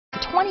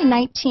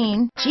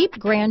2019 Jeep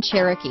Grand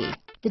Cherokee.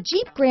 The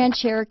Jeep Grand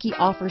Cherokee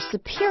offers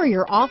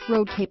superior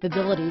off-road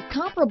capability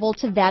comparable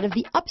to that of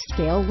the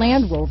upscale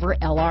Land Rover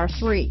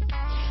LR3.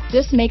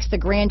 This makes the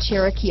Grand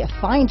Cherokee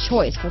a fine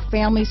choice for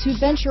families who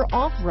venture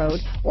off-road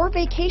or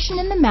vacation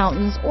in the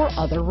mountains or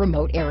other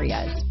remote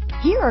areas.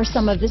 Here are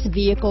some of this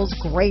vehicle's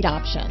great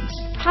options: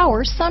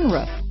 power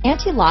sunroof,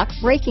 anti-lock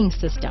braking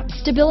system,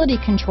 stability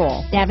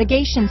control,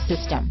 navigation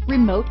system,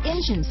 remote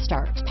engine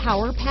start,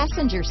 power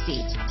passenger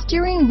seat,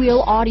 steering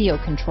wheel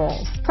audio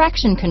controls,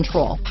 traction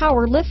control,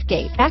 power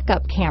liftgate,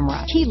 backup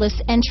camera,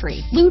 keyless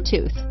entry,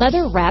 Bluetooth,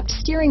 leather-wrapped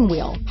steering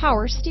wheel,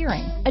 power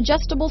steering,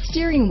 adjustable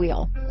steering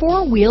wheel,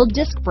 four-wheel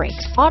disc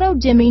brakes,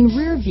 auto-dimming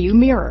rear view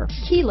mirror,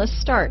 keyless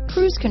start,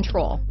 cruise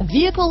control. A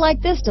vehicle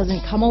like this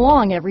doesn't come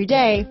along every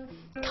day.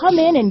 Come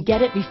in and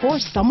get it before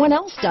someone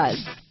else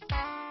does.